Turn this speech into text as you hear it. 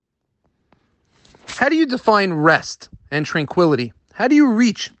How do you define rest and tranquility? How do you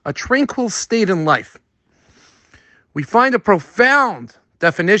reach a tranquil state in life? We find a profound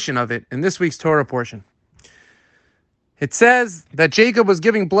definition of it in this week's Torah portion. It says that Jacob was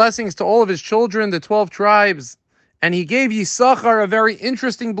giving blessings to all of his children, the 12 tribes, and he gave Yisachar a very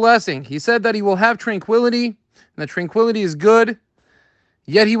interesting blessing. He said that he will have tranquility, and that tranquility is good,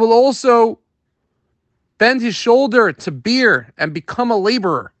 yet he will also bend his shoulder to beer and become a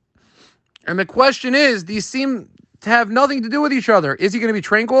laborer. And the question is, these seem to have nothing to do with each other. Is he going to be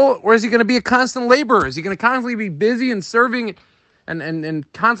tranquil, or is he going to be a constant laborer? Is he going to constantly be busy and serving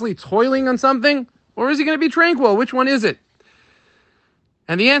and constantly toiling on something? Or is he going to be tranquil? Which one is it?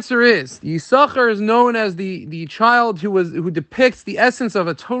 And the answer is, Yisachar is known as the child who depicts the essence of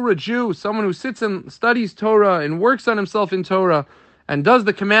a Torah Jew, someone who sits and studies Torah and works on himself in Torah and does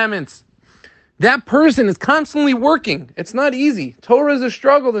the commandments. That person is constantly working. It's not easy. Torah is a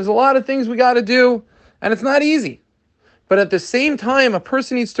struggle. There's a lot of things we got to do, and it's not easy. But at the same time, a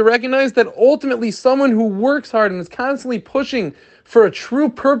person needs to recognize that ultimately someone who works hard and is constantly pushing for a true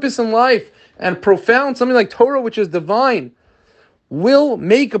purpose in life and profound, something like Torah, which is divine, will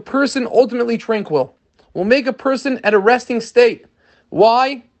make a person ultimately tranquil, will make a person at a resting state.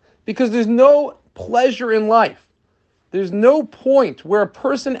 Why? Because there's no pleasure in life. There's no point where a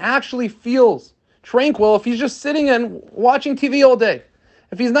person actually feels tranquil if he's just sitting and watching TV all day.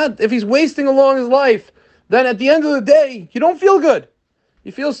 If he's wasting along his life, then at the end of the day, you don't feel good.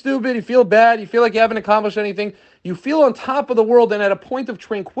 You feel stupid, you feel bad, you feel like you haven't accomplished anything. You feel on top of the world and at a point of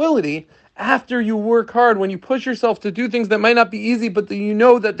tranquility after you work hard, when you push yourself to do things that might not be easy, but that you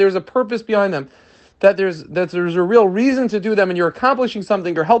know that there's a purpose behind them, that there's a real reason to do them, and you're accomplishing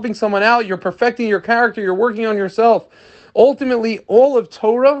something, you're helping someone out, you're perfecting your character, you're working on yourself. Ultimately, all of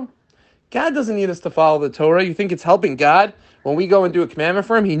Torah, God doesn't need us to follow the Torah. You think it's helping God when we go and do a commandment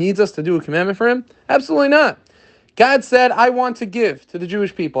for Him? He needs us to do a commandment for Him? Absolutely not. God said, I want to give to the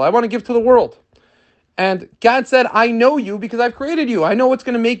Jewish people. I want to give to the world. And God said, I know you because I've created you. I know what's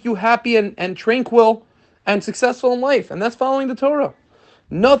going to make you happy and tranquil and successful in life. And that's following the Torah.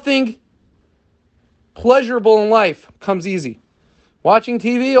 Nothing pleasurable in life comes easy. Watching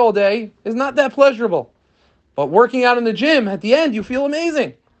TV all day is not that pleasurable. But working out in the gym, at the end, you feel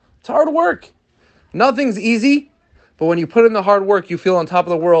amazing. It's hard work. Nothing's easy. But when you put in the hard work, you feel on top of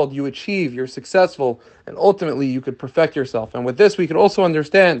the world, you achieve, you're successful, and ultimately you could perfect yourself. And with this, we could also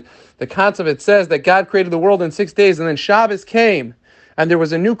understand the concept. It says that God created the world in 6 days, and then Shabbos came, and there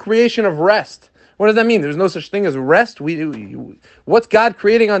was a new creation of rest. What does that mean? There's no such thing as rest. What's God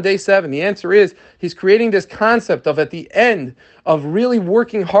creating on day 7? The answer is He's creating this concept of, at the end of really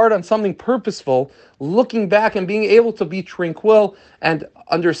working hard on something purposeful, looking back and being able to be tranquil and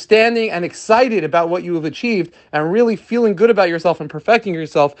understanding and excited about what you have achieved and really feeling good about yourself and perfecting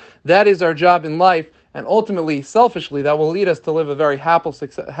yourself. That is our job in life. And ultimately, selfishly, that will lead us to live a very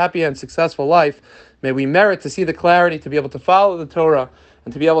happy and successful life. May we merit to see the clarity, to be able to follow the Torah,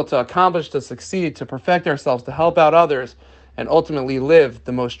 and to be able to accomplish, to succeed, to perfect ourselves, to help out others, and ultimately live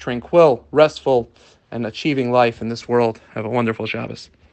the most tranquil, restful, and achieving life in this world. Have a wonderful Shabbos.